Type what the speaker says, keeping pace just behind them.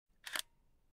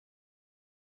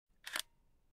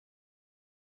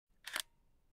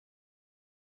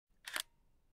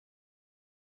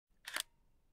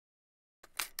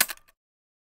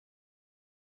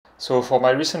So for my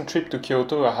recent trip to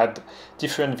Kyoto, I had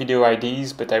different video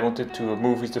ideas, but I wanted to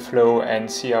move with the flow and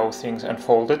see how things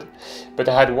unfolded. But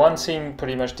I had one thing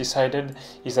pretty much decided,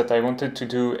 is that I wanted to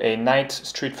do a night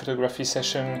street photography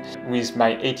session with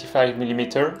my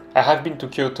 85mm. I have been to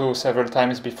Kyoto several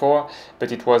times before,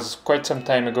 but it was quite some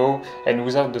time ago and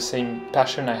without the same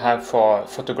passion I have for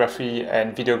photography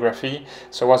and videography.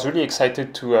 So I was really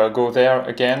excited to go there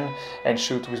again and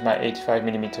shoot with my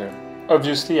 85mm.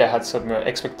 Obviously, I had some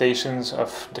expectations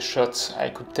of the shots I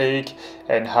could take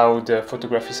and how the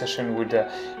photography session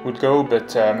would go,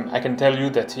 but I can tell you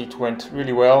that it went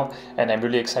really well and I'm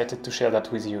really excited to share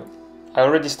that with you. I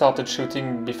already started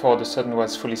shooting before the sun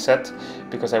was fully set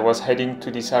because I was heading to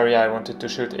this area I wanted to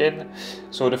shoot in.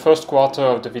 So the first quarter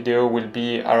of the video will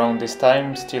be around this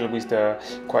time, still with the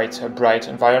quite bright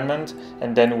environment,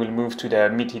 and then we'll move to the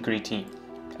nitty-gritty.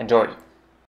 Enjoy!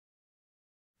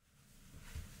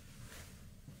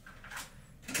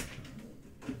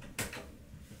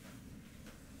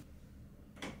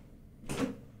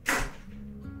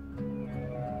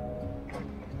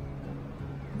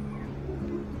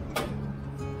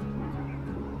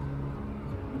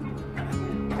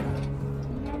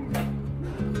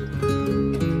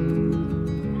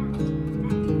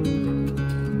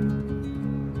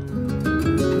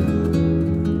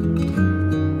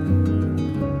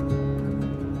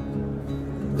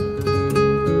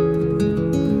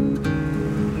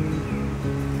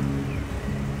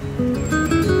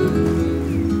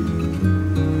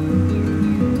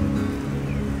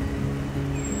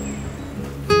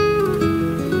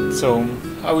 So,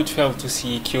 how it felt to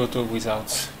see Kyoto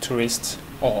without tourists,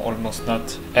 or almost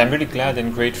not. I'm really glad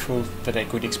and grateful that I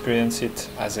could experience it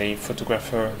as a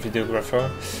photographer,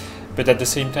 videographer, but at the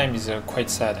same time it's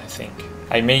quite sad, I think.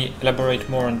 I may elaborate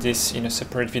more on this in a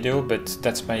separate video, but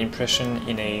that's my impression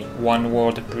in a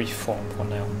one-word brief form for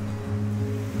now.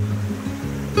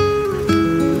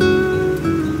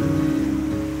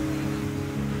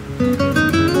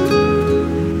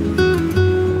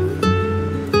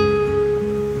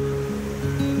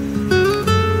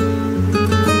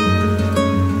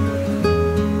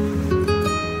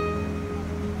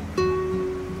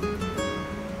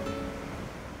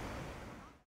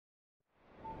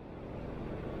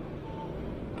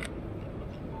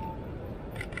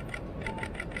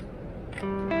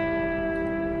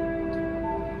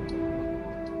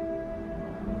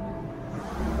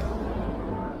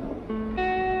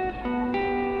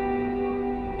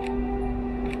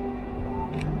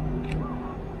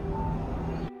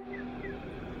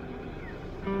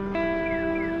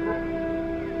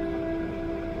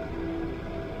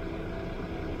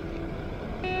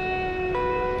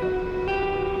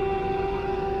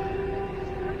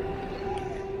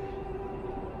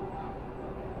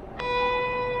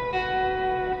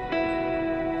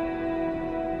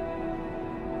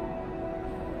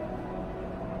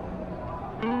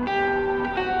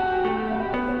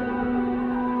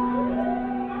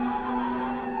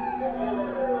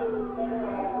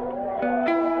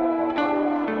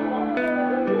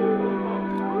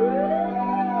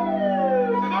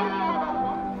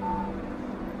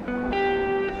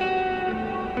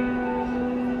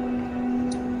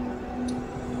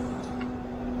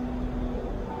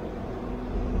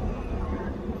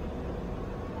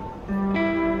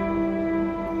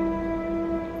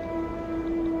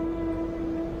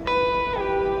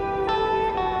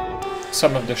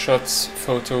 Some of the shots,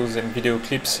 photos and video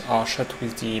clips are shot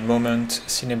with the Moment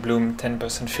Cinebloom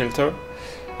 10% filter.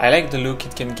 I like the look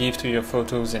it can give to your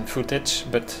photos and footage,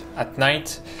 but at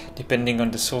night, depending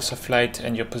on the source of light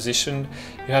and your position,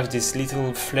 you have these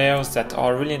little flares that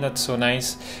are really not so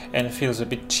nice and feels a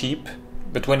bit cheap.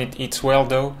 But when it eats well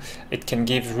though, it can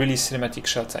give really cinematic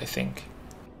shots, I think.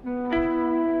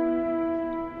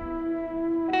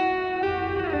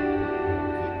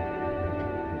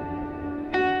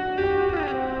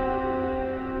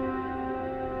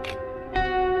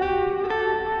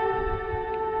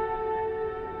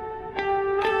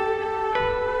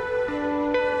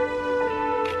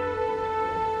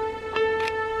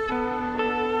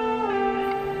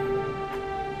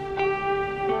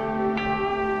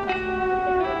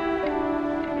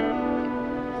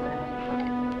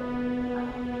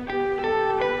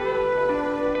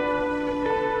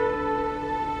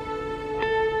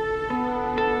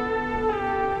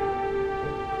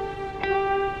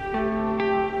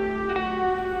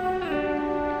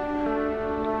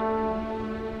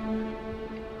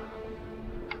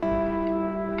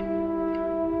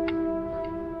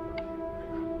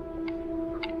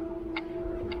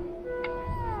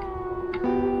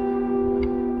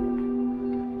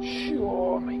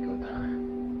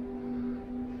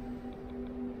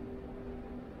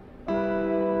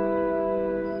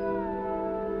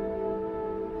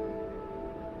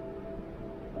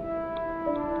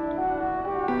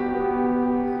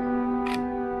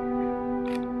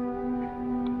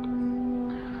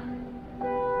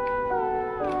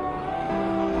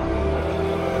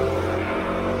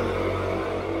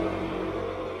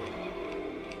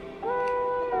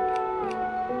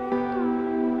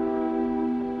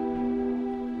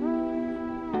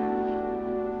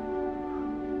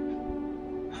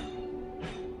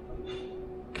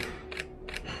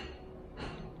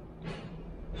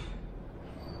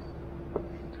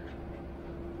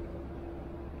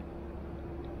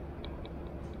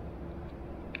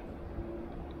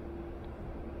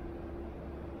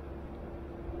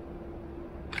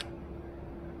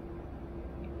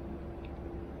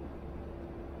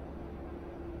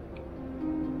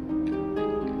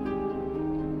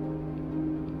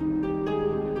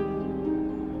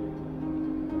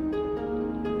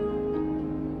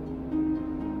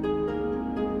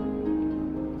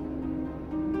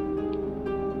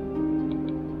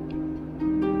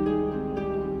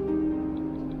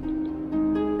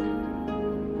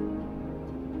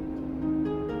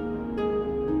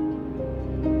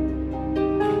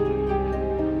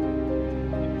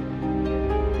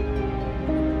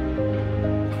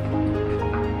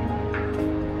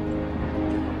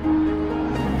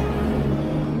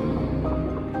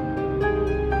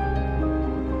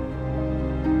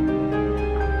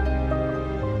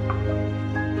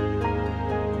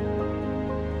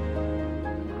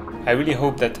 I really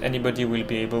hope that anybody will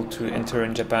be able to enter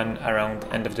in Japan around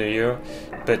end of the year,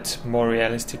 but more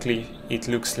realistically it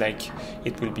looks like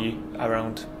it will be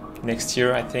around next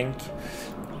year, I think.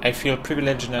 I feel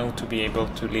privileged now to be able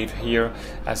to live here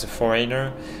as a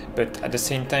foreigner, but at the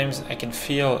same time I can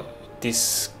feel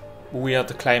this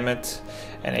weird climate,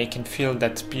 and I can feel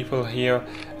that people here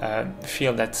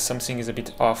feel that something is a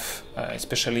bit off,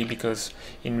 especially because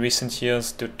in recent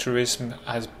years the tourism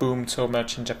has boomed so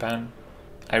much in Japan.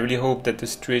 I really hope that the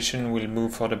situation will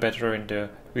move for the better in the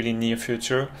really near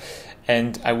future,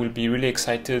 and I will be really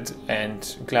excited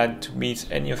and glad to meet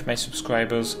any of my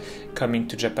subscribers coming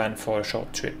to Japan for a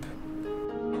short trip.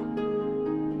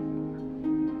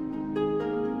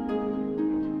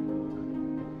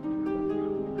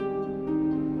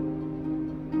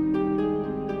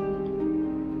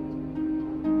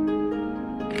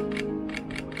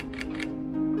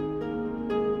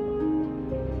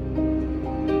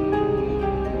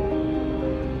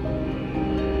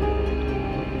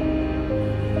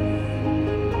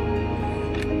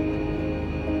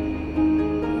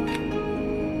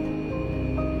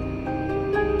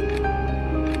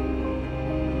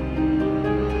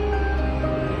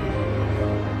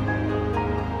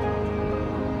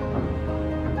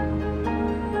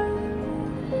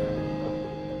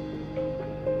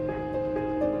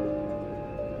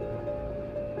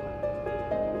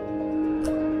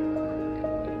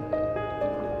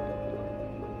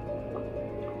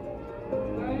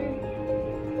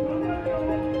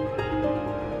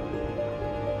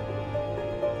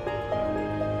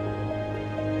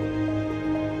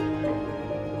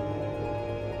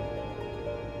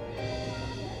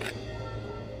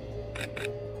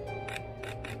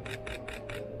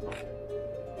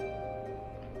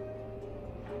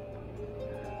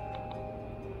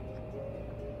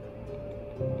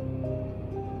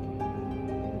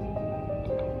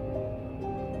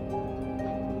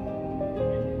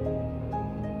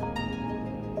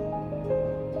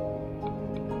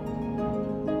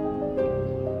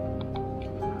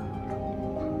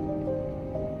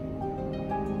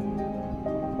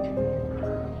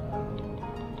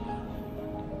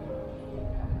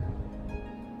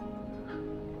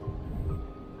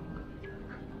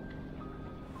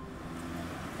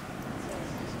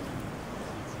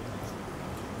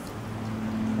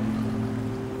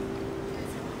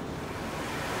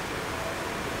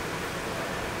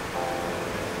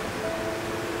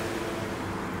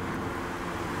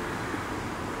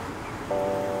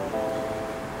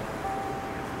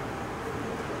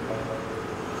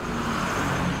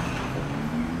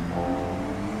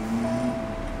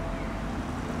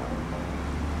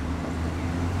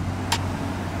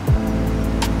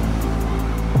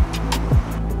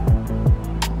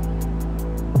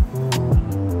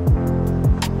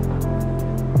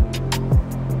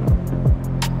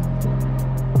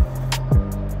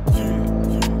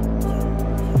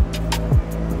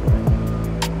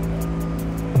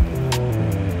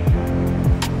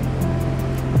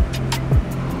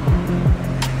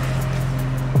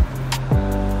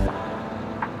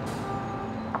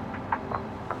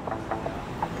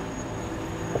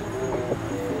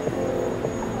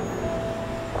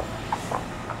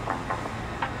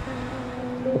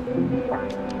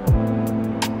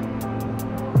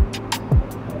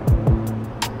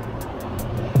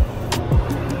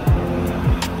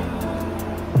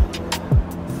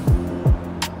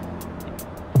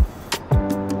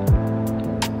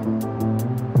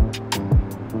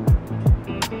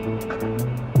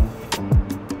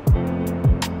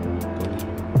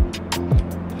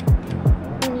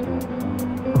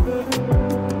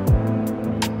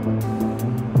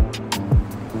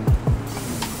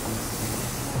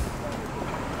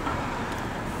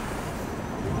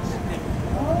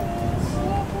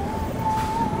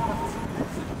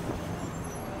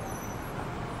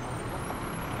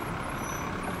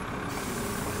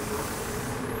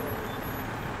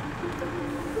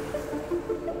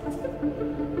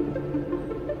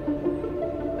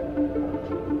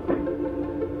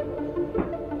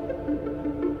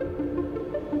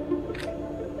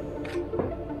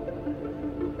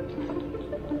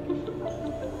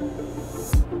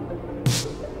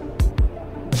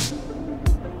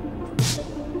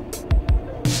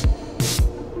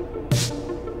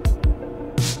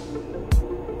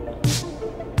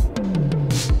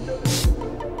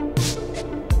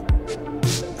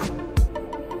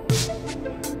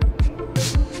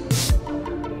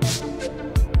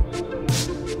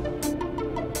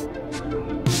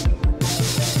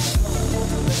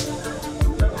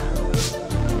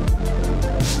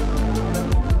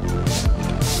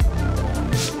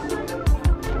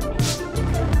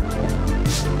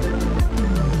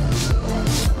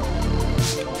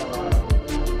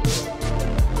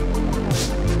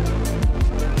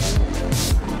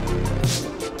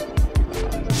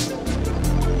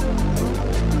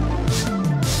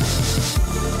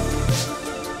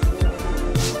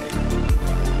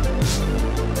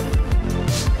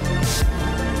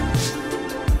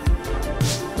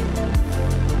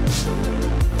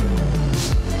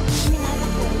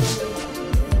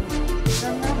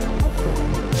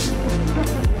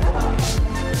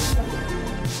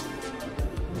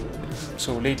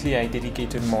 So lately I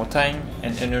dedicated more time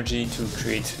and energy to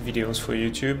create videos for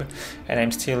YouTube, and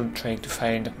I'm still trying to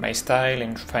find my style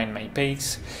and find my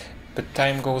pace. But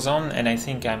time goes on, and I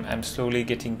think I'm slowly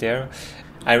getting there.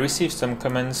 I received some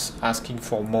comments asking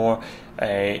for more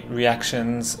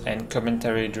reactions and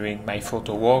commentary during my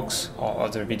photo walks or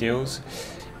other videos,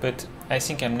 but I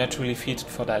think I'm naturally fitted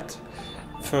for that.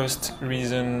 First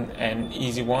reason, and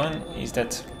easy one, is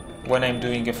that when I'm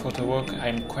doing a photo walk,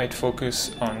 I'm quite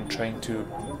focused on trying to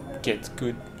get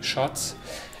good shots.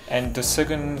 And the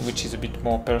second, which is a bit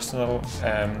more personal,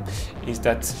 is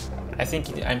that I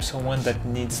think I'm someone that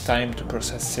needs time to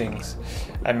process things.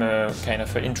 I'm a kind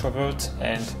of an introvert,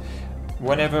 and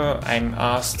whenever I'm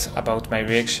asked about my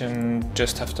reaction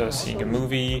just after seeing a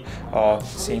movie or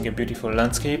seeing a beautiful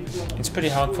landscape, it's pretty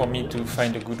hard for me to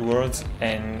find the good words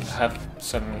and have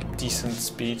some decent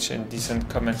speech and decent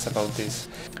comments about this.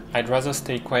 I'd rather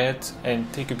stay quiet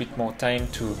and take a bit more time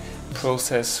to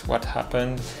process what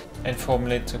happened and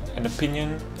formulate an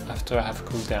opinion after I have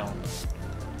cooled down.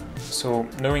 So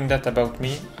knowing that about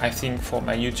me, I think for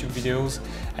my YouTube videos,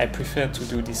 I prefer to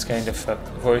do this kind of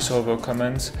voiceover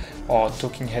comments or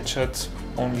talking headshots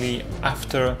only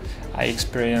after I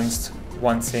experienced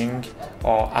one thing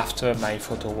or after my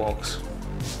photo walks.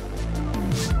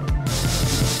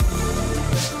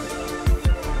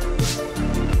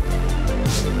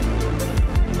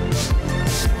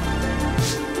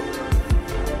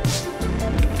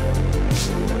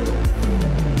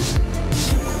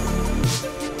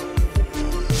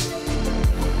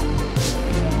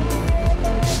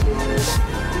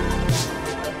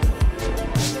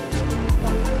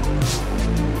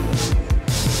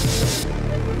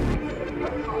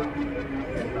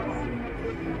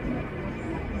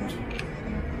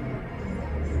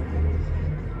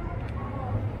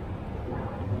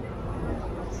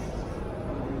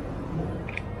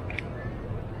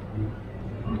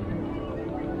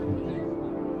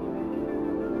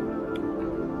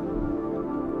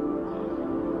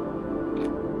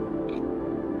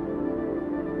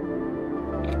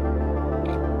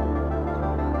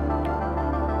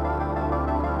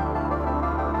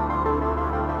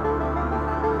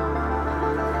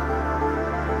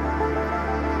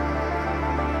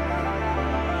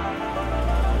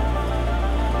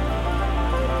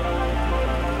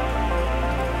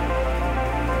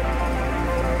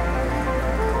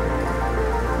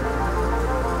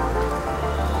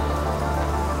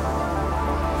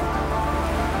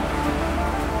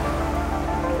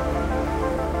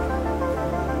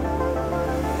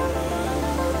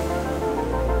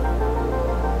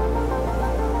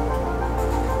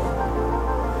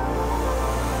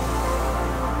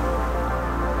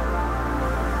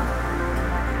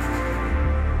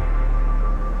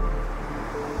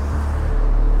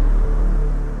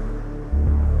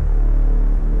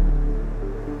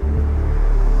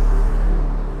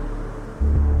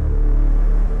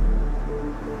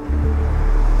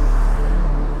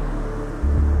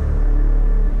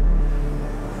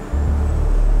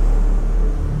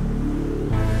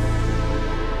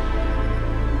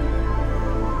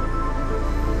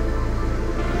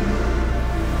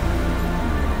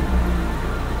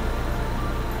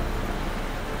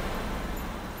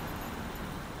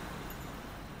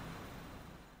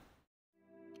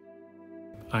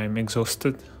 I'm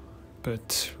exhausted,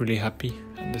 but really happy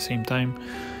at the same time.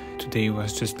 Today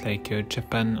was just like a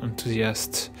Japan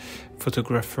enthusiast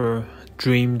photographer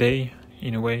dream day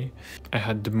in a way. I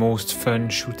had the most fun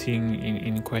shooting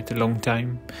in quite a long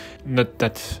time. Not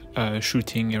that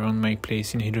shooting around my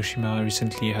place in Hiroshima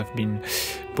recently have been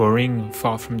boring,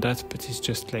 far from that, but it's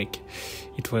just like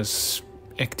it was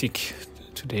hectic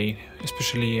today,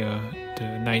 especially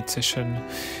the night session.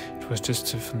 It was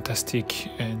just fantastic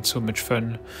and so much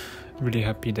fun. Really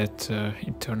happy that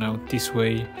it turned out this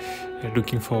way.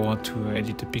 Looking forward to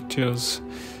edit the pictures,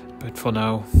 but for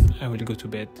now I will go to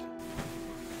bed.